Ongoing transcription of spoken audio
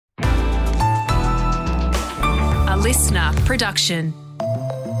LiSTNR production.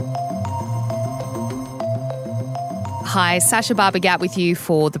 Hi, Sacha Barbour Gatt with you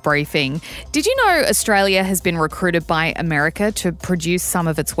for the briefing. Did you know Australia has been recruited by America to produce some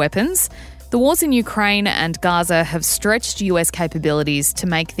of its weapons? The wars in Ukraine and Gaza have stretched US capabilities to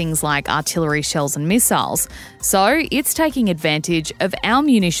make things like artillery shells and missiles. So it's taking advantage of our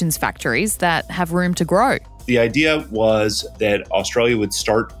munitions factories that have room to grow. The idea was that Australia would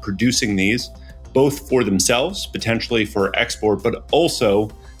start producing these both for themselves, potentially for export, but also,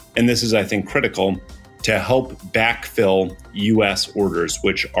 and this is, I think, critical, to help backfill US orders,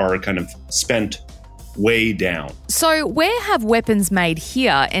 which are kind of spent way down. So where have weapons made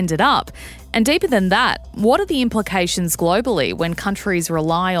here ended up? And deeper than that, what are the implications globally when countries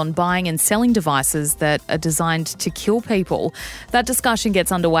rely on buying and selling devices that are designed to kill people? That discussion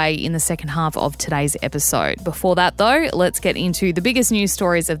gets underway in the second half of today's episode. Before that, though, let's get into the biggest news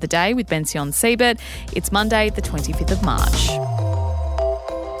stories of the day with Bension Siebert. It's Monday, the 25th of March.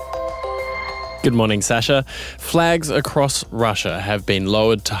 Good morning, Sasha. Flags across Russia have been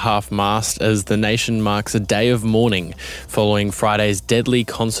lowered to half-mast as the nation marks a day of mourning following Friday's deadly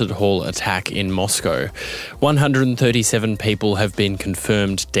concert hall attack in Moscow. 137 people have been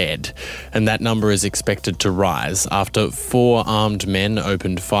confirmed dead, and that number is expected to rise after 4 armed men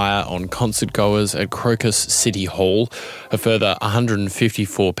opened fire on concertgoers at Crocus City Hall. A further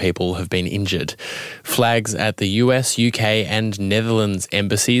 154 people have been injured. Flags at the US, UK and Netherlands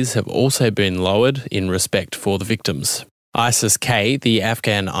embassies have also been lowered in respect for the victims. ISIS-K, the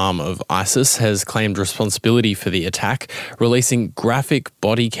Afghan arm of ISIS, has claimed responsibility for the attack, releasing graphic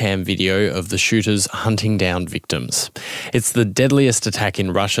body cam video of the shooters hunting down victims. It's the deadliest attack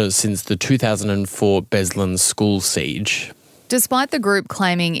in Russia since the 2004 Beslan school siege. Despite the group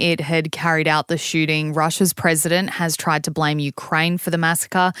claiming it had carried out the shooting, Russia's president has tried to blame Ukraine for the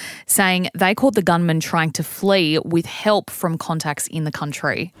massacre, saying they caught the gunmen trying to flee with help from contacts in the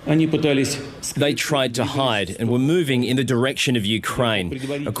country. They tried to hide and were moving in the direction of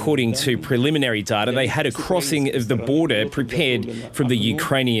Ukraine. According to preliminary data, they had a crossing of the border prepared from the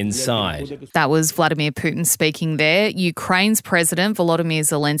Ukrainian side. That was Vladimir Putin speaking there. Ukraine's president, Volodymyr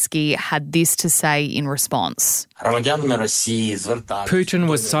Zelensky, had this to say in response. Putin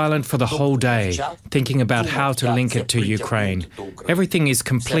was silent for the whole day, thinking about how to link it to Ukraine. Everything is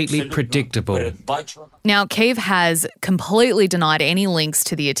completely predictable. Now, Kyiv has completely denied any links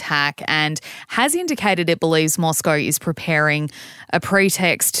to the attack and has indicated it believes Moscow is preparing a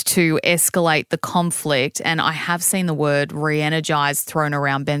pretext to escalate the conflict. And I have seen the word re-energise thrown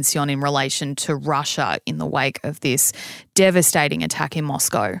around, Bension, in relation to Russia in the wake of this devastating attack in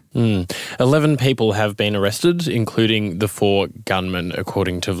Moscow. 11 people have been arrested, including the 4 gunmen,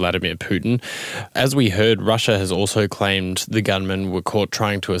 according to Vladimir Putin. As we heard, Russia has also claimed the gunmen were caught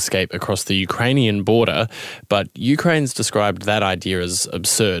trying to escape across the Ukrainian border, but Ukraine's described that idea as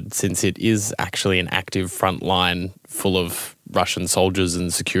absurd, since it is actually an active front line full of Russian soldiers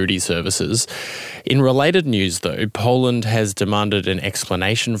and security services. In related news, though, Poland has demanded an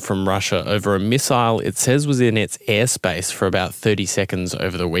explanation from Russia over a missile it says was in its airspace for about 30 seconds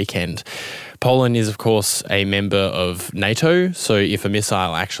over the weekend. Poland is, of course, a member of NATO, so if a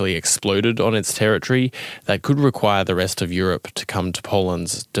missile actually exploded on its territory, that could require the rest of Europe to come to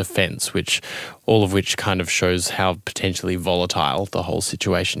Poland's defence, all of which kind of shows how potentially volatile the whole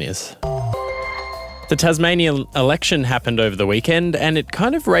situation is. The Tasmanian election happened over the weekend and it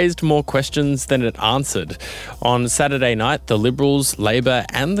kind of raised more questions than it answered. On Saturday night, the Liberals, Labor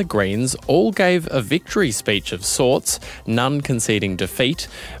and the Greens all gave a victory speech of sorts, none conceding defeat.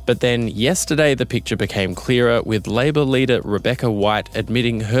 But then yesterday the picture became clearer, with Labor leader Rebecca White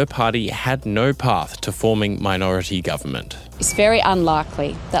admitting her party had no path to forming minority government. It's very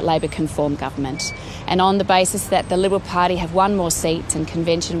unlikely that Labor can form government. And on the basis that the Liberal Party have 1 more seat and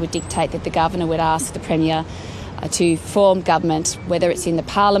convention would dictate that the Governor would ask the Premier to form government, whether it's in the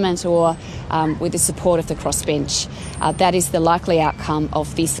Parliament or with the support of the crossbench. That is the likely outcome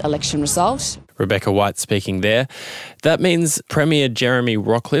of this election result. Rebecca White speaking there. That means Premier Jeremy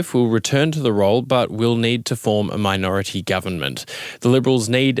Rockliff will return to the role but will need to form a minority government. The Liberals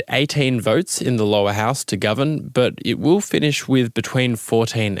need 18 votes in the lower house to govern, but it will finish with between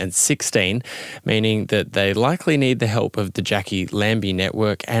 14 and 16, meaning that they likely need the help of the Jackie Lambie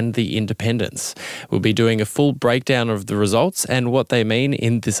Network and the Independents. We'll be doing a full breakdown of the results and what they mean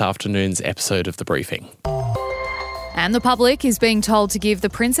in this afternoon's episode of The Briefing. And the public is being told to give the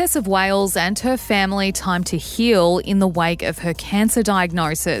Princess of Wales and her family time to heal in the wake of her cancer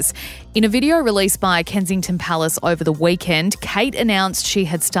diagnosis. In a video released by Kensington Palace over the weekend, Kate announced she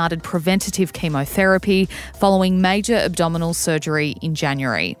had started preventative chemotherapy following major abdominal surgery in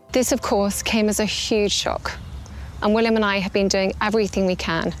January. This, of course, came as a huge shock. And William and I have been doing everything we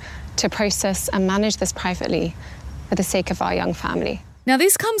can to process and manage this privately for the sake of our young family. Now,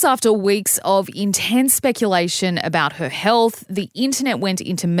 this comes after weeks of intense speculation about her health. The internet went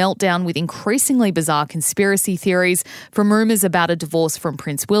into meltdown with increasingly bizarre conspiracy theories, from rumours about a divorce from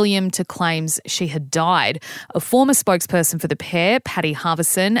Prince William to claims she had died. A former spokesperson for the pair, Patty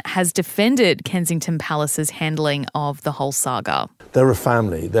Harvison, has defended Kensington Palace's handling of the whole saga. They're a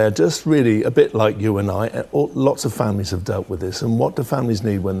family. They're just really a bit like you and I. Lots of families have dealt with this. And what do families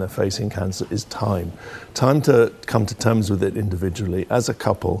need when they're facing cancer is time. Time to come to terms with it individually, as a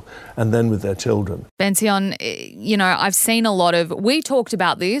couple, and then with their children. Bension, I've seen a lot of... We talked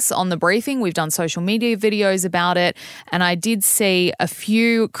about this on the briefing. We've done social media videos about it. And I did see a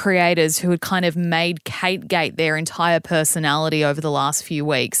few creators who had kind of made Kategate their entire personality over the last few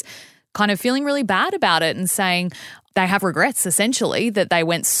weeks, kind of feeling really bad about it and saying they have regrets, essentially, that they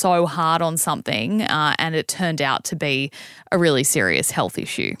went so hard on something and it turned out to be a really serious health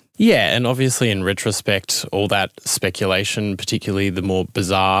issue. Yeah, and obviously in retrospect, all that speculation, particularly the more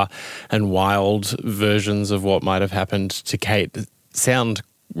bizarre and wild versions of what might have happened to Kate, sound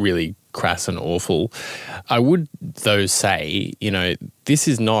really crass and awful. I would, though, say, this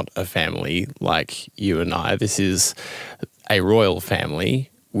is not a family like you and I. This is a royal family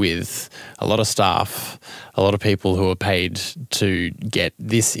with a lot of staff, a lot of people who are paid to get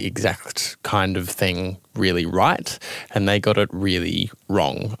this exact kind of thing really right, and they got it really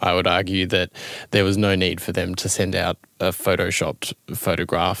wrong. I would argue that there was no need for them to send out a photoshopped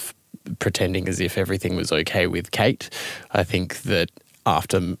photograph pretending as if everything was okay with Kate. I think that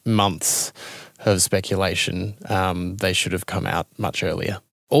after months of speculation, they should have come out much earlier.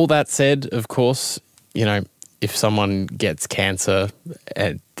 All that said, of course, if someone gets cancer,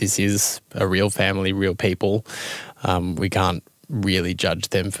 this is a real family, real people. We can't really judge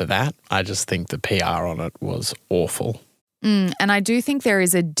them for that. I just think the PR on it was awful. And I do think there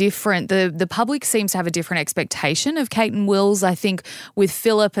is a different, the public seems to have a different expectation of Kate and Wills. I think with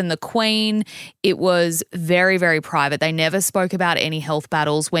Philip and the Queen, it was very, very private. They never spoke about any health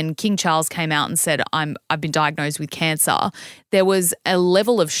battles. When King Charles came out and said, I've been diagnosed with cancer, there was a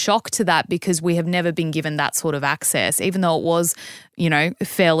level of shock to that because we have never been given that sort of access. Even though it was,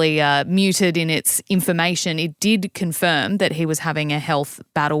 fairly muted in its information, it did confirm that he was having a health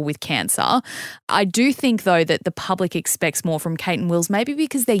battle with cancer. I do think, though, that the public expects more from Kate and Wills, maybe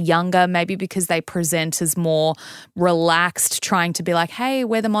because they're younger, maybe because they present as more relaxed, trying to be like, hey,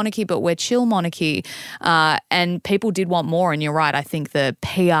 we're the monarchy, but we're chill monarchy. And people did want more. And you're right, I think the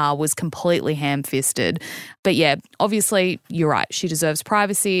PR was completely ham-fisted. But yeah, obviously, you're right. She deserves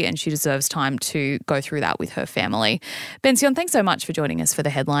privacy and she deserves time to go through that with her family. Bension, thanks so much for joining us for the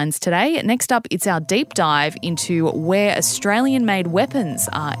headlines today. Next up, it's our deep dive into where Australian-made weapons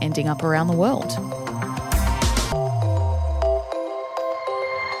are ending up around the world.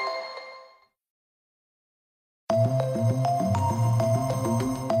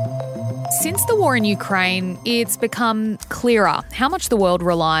 Since the war in Ukraine, it's become clearer how much the world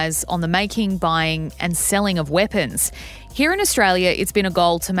relies on the making, buying and selling of weapons. Here in Australia, it's been a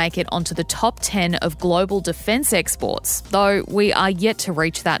goal to make it onto the top 10 of global defence exports, though we are yet to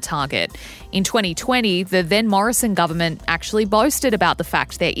reach that target. In 2020, the then Morrison government actually boasted about the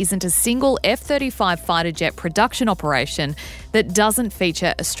fact there isn't a single F-35 fighter jet production operation that doesn't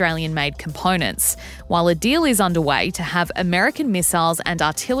feature Australian-made components, while a deal is underway to have American missiles and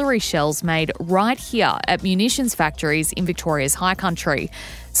artillery shells made right here at munitions factories in Victoria's high country.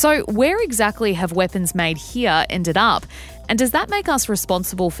 So where exactly have weapons made here ended up? And does that make us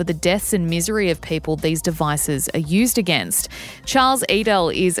responsible for the deaths and misery of people these devices are used against? Charles Edel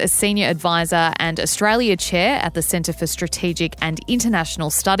is a senior advisor and Australia chair at the Centre for Strategic and International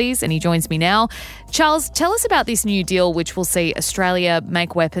Studies, and he joins me now. Charles, tell us about this new deal which will see Australia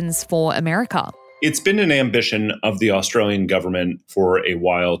make weapons for America. It's been an ambition of the Australian government for a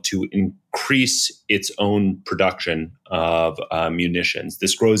while to increase its own production of munitions.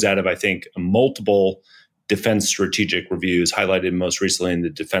 This grows out of, I think, multiple defense strategic reviews, highlighted most recently in the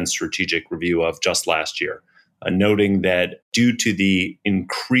Defense Strategic Review of just last year, noting that due to the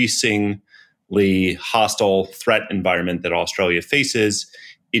increasingly hostile threat environment that Australia faces,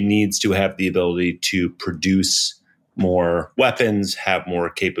 it needs to have the ability to produce more weapons, have more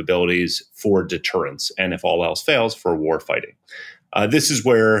capabilities for deterrence, and if all else fails, for war fighting. This is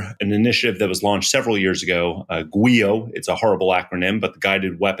where an initiative that was launched several years ago, GWEO, it's a horrible acronym, but the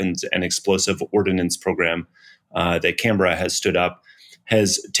Guided Weapons and Explosive Ordnance Program that Canberra has stood up,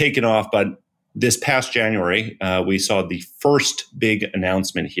 has taken off. But this past January, we saw the first big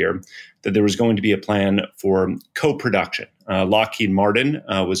announcement here that there was going to be a plan for co-production. Lockheed Martin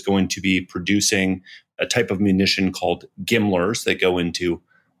was going to be producing a type of munition called gimlers that go into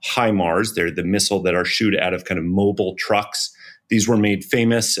HIMARS. They're the missile that are shoot out of kind of mobile trucks. These were made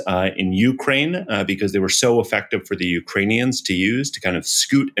famous in Ukraine because they were so effective for the Ukrainians to use to kind of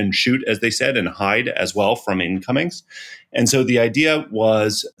scoot and shoot, as they said, and hide as well from incomings. And so the idea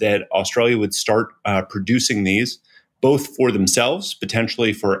was that Australia would start producing these both for themselves,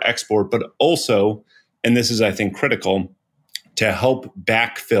 potentially for export, but also, and this is, I think, critical, to help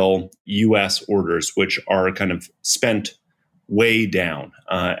backfill U.S. orders, which are kind of spent way down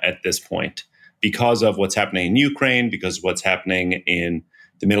at this point, because of what's happening in Ukraine, because of what's happening in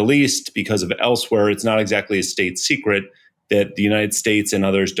the Middle East, because of elsewhere. It's not exactly a state secret that the United States and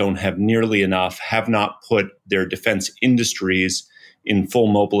others don't have nearly enough, have not put their defense industries in full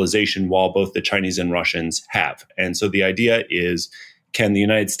mobilization, while both the Chinese and Russians have. And so the idea is, can the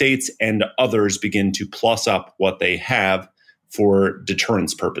United States and others begin to plus up what they have for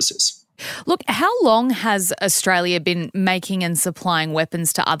deterrence purposes? Look, how long has Australia been making and supplying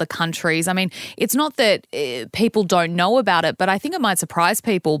weapons to other countries? I mean, it's not that people don't know about it, but I think it might surprise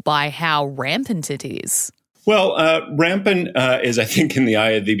people by how rampant it is. Well, rampant is, I think, in the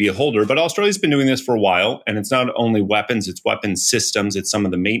eye of the beholder, but Australia's been doing this for a while, and it's not only weapons, it's weapons systems, it's some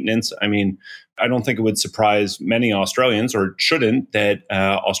of the maintenance. I mean, I don't think it would surprise many Australians, or shouldn't, that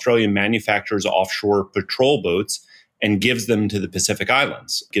Australia manufactures offshore patrol boats and gives them to the Pacific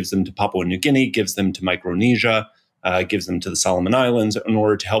Islands, gives them to Papua New Guinea, gives them to Micronesia, gives them to the Solomon Islands in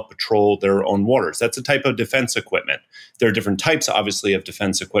order to help patrol their own waters. That's a type of defense equipment. There are different types, obviously, of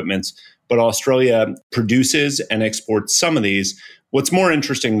defense equipments, but Australia produces and exports some of these. What's more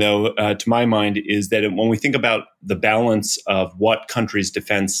interesting, though, to my mind, is that when we think about the balance of what countries'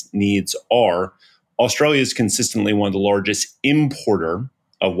 defense needs are, Australia is consistently one of the largest importer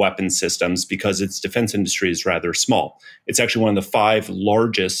of weapons systems because its defense industry is rather small. It's actually one of the 5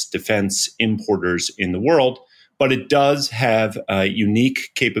 largest defense importers in the world, but it does have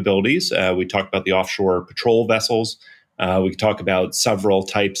unique capabilities. We talked about the offshore patrol vessels. We can talk about several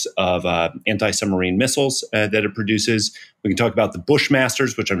types of anti-submarine missiles that it produces. We can talk about the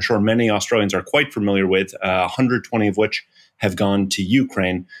Bushmasters, which I'm sure many Australians are quite familiar with, 120 of which have gone to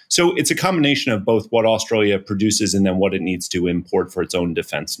Ukraine. So it's a combination of both what Australia produces and then what it needs to import for its own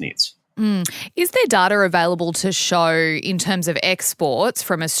defense needs. Is there data available to show, in terms of exports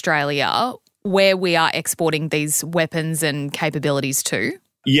from Australia, where we are exporting these weapons and capabilities to?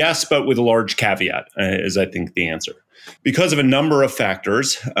 Yes, but with a large caveat, is I think the answer. Because of a number of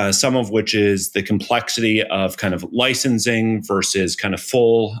factors, some of which is the complexity of kind of licensing versus kind of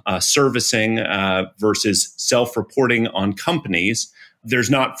full servicing versus self-reporting on companies, there's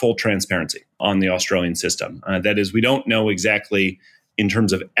not full transparency on the Australian system. That is, we don't know exactly in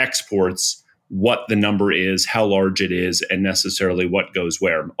terms of exports what the number is, how large it is, and necessarily what goes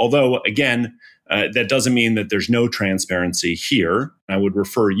where. Although, again, that doesn't mean that there's no transparency here. I would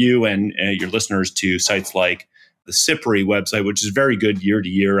refer you and your listeners to sites like the SIPRI website, which is very good year to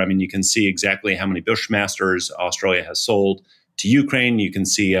year. I mean, you can see exactly how many Bushmasters Australia has sold to Ukraine. You can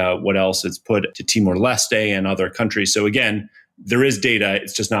see what else it's put to Timor-Leste and other countries. So again, there is data.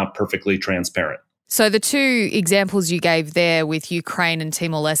 It's just not perfectly transparent. So the 2 examples you gave there with Ukraine and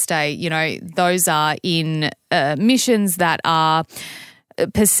Timor-Leste, you know, those are in missions that are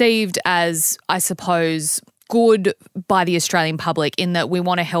perceived as, I suppose, good by the Australian public, in that we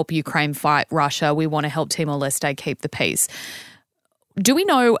want to help Ukraine fight Russia, we want to help Timor-Leste keep the peace. Do we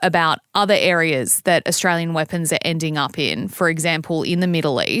know about other areas that Australian weapons are ending up in? For example, in the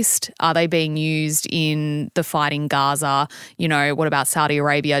Middle East, are they being used in the fight in Gaza? You know, what about Saudi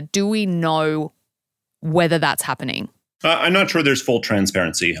Arabia? Do we know whether that's happening? I'm not sure there's full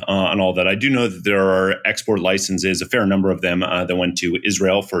transparency on all that. I do know that there are export licenses, a fair number of them, that went to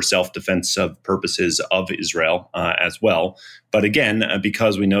Israel for self-defense purposes of Israel as well. But again,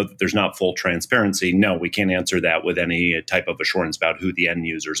 because we know that there's not full transparency, no, we can't answer that with any type of assurance about who the end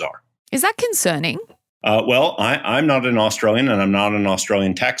users are. Is that concerning? Well, I'm not an Australian and I'm not an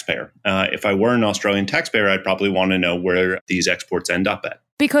Australian taxpayer. If I were an Australian taxpayer, I'd probably want to know where these exports end up at.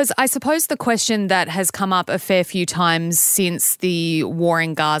 Because I suppose the question that has come up a fair few times since the war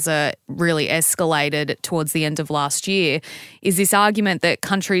in Gaza really escalated towards the end of last year is this argument that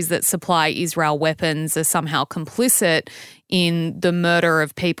countries that supply Israel weapons are somehow complicit in the murder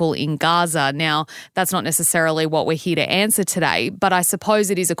of people in Gaza. Now, that's not necessarily what we're here to answer today, but I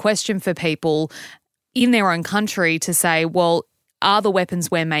suppose it is a question for people in their own country to say, well, are the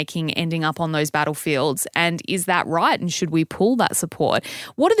weapons we're making ending up on those battlefields? And is that right? And should we pull that support?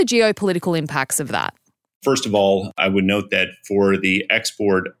 What are the geopolitical impacts of that? First of all, I would note that for the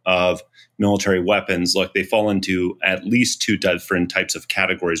export of military weapons, look, they fall into at least 2 different types of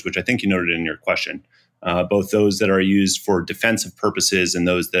categories, which I think you noted in your question. both those that are used for defensive purposes and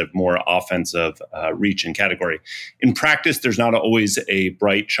those that have more offensive reach and category. In practice, there's not always a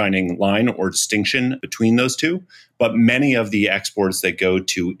bright, shining line or distinction between those two, but many of the exports that go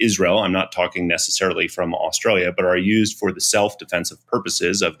to Israel, I'm not talking necessarily from Australia, but are used for the self-defensive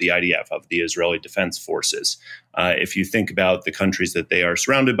purposes of the IDF, of the Israeli Defense Forces. If you think about the countries that they are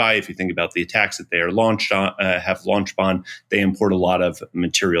surrounded by, if you think about the attacks that they are have launched on, they import a lot of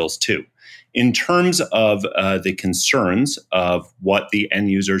materials too. In terms of the concerns of what the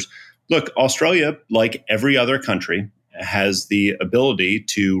end users, look, Australia, like every other country, has the ability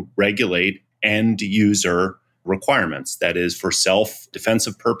to regulate end user requirements. That is for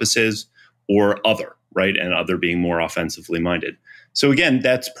self-defensive purposes or other, right? And other being more offensively minded. So again,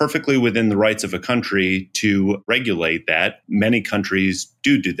 that's perfectly within the rights of a country to regulate that. Many countries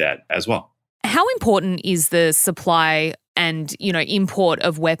do that as well. How important is the supply and, import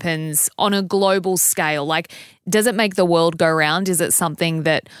of weapons on a global scale? Like, does it make the world go round? Is it something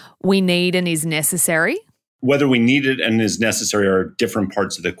that we need and is necessary? Whether we need it and is necessary are different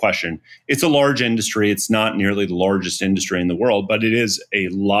parts of the question. It's a large industry. It's not nearly the largest industry in the world, but it is a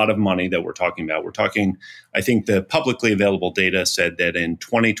lot of money that we're talking about. We're talking, I think the publicly available data said that in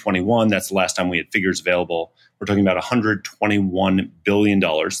 2021, that's the last time we had figures available, we're talking about $121 billion,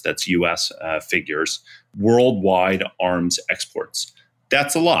 that's US figures, worldwide arms exports.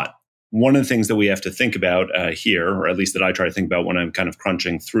 That's a lot. One of the things that we have to think about here, or at least that I try to think about when I'm kind of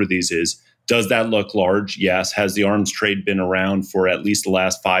crunching through these is, does that look large? Yes. Has the arms trade been around for at least the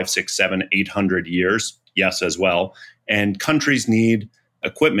last 5, 6, 7, 800 years? Yes, as well. And countries need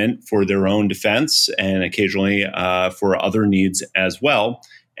equipment for their own defense and occasionally for other needs as well.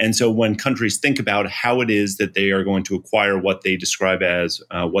 And so when countries think about how it is that they are going to acquire what they describe as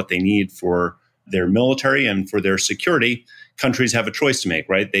what they need for their military and for their security, countries have a choice to make,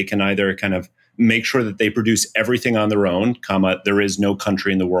 right? They can either kind of make sure that they produce everything on their own, there is no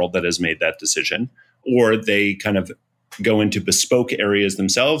country in the world that has made that decision, or they kind of go into bespoke areas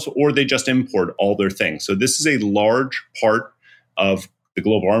themselves, or they just import all their things. So this is a large part of the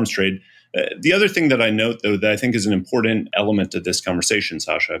global arms trade. The other thing that I note, though, that I think is an important element of this conversation,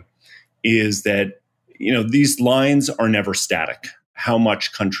 Sacha, is that these lines are never static. How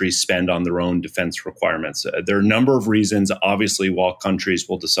much countries spend on their own defense requirements. There are a number of reasons, obviously, while countries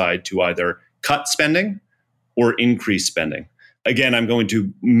will decide to either cut spending or increase spending. Again, I'm going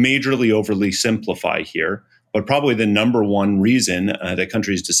to majorly overly simplify here, but probably the number one reason that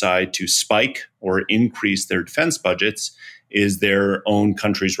countries decide to spike or increase their defense budgets is their own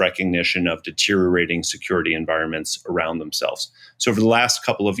country's recognition of deteriorating security environments around themselves. So over the last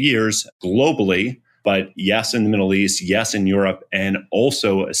couple of years, globally, but yes, in the Middle East, yes, in Europe, and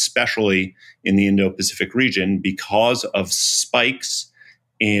also especially in the Indo-Pacific region, because of spikes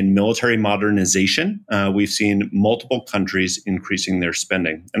in military modernization, we've seen multiple countries increasing their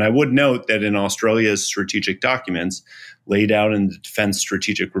spending. And I would note that in Australia's strategic documents laid out in the Defence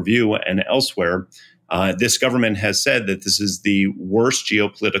Strategic Review and elsewhere, this government has said that this is the worst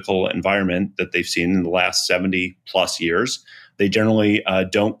geopolitical environment that they've seen in the last 70 plus years. They generally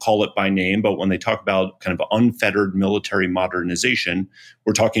don't call it by name, but when they talk about kind of unfettered military modernization,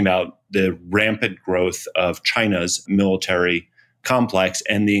 we're talking about the rampant growth of China's military complex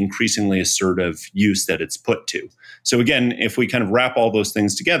and the increasingly assertive use that it's put to. So again, if we kind of wrap all those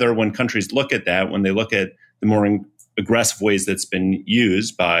things together, when countries look at that, when they look at the more aggressive ways that's been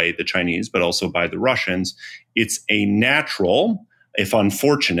used by the Chinese, but also by the Russians, it's a natural, if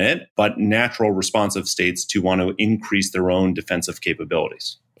unfortunate, but natural response of states to want to increase their own defensive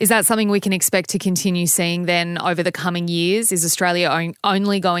capabilities. Is that something we can expect to continue seeing then over the coming years? Is Australia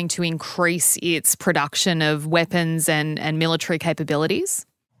only going to increase its production of weapons and military capabilities?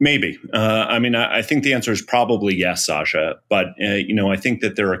 Maybe. I think the answer is probably yes, Sacha. But, I think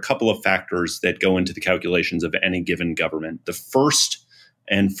that there are a couple of factors that go into the calculations of any given government. The first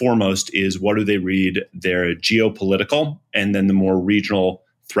and foremost is what do they read their geopolitical and then the more regional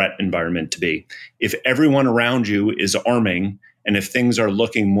threat environment to be. If everyone around you is arming, and if things are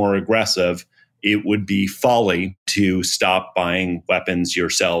looking more aggressive, it would be folly to stop buying weapons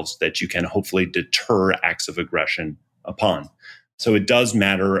yourselves that you can hopefully deter acts of aggression upon. So it does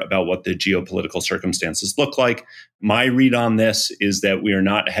matter about what the geopolitical circumstances look like. My read on this is that we are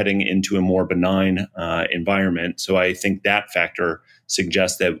not heading into a more benign environment. So I think that factor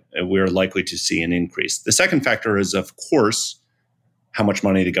suggests that we're likely to see an increase. The second factor is, of course, how much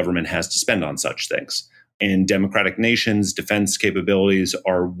money the government has to spend on such things. In democratic nations, defense capabilities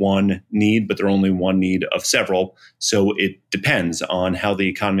are one need, but they're only one need of several. So it depends on how the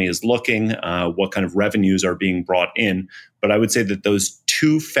economy is looking, what kind of revenues are being brought in. But I would say that those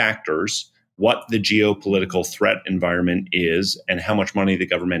two factors what the geopolitical threat environment is and how much money the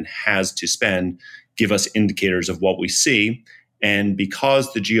government has to spend give us indicators of what we see. And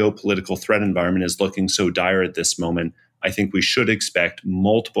because the geopolitical threat environment is looking so dire at this moment, I think we should expect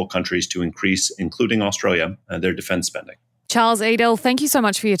multiple countries to increase, including Australia, their defense spending. Charles Edel, thank you so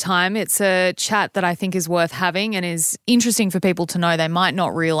much for your time. It's a chat that I think is worth having and is interesting for people to know. They might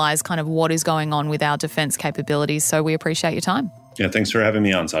not realise kind of what is going on with our defence capabilities. So we appreciate your time. Yeah, thanks for having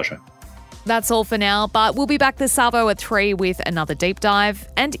me on, Sacha. That's all for now, but we'll be back this Savo at 3 with another deep dive.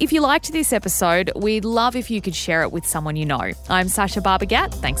 And if you liked this episode, we'd love if you could share it with someone you know. I'm Sacha Barbour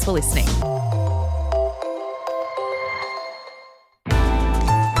Gatt. Thanks for listening.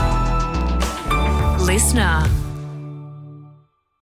 LiSTNR.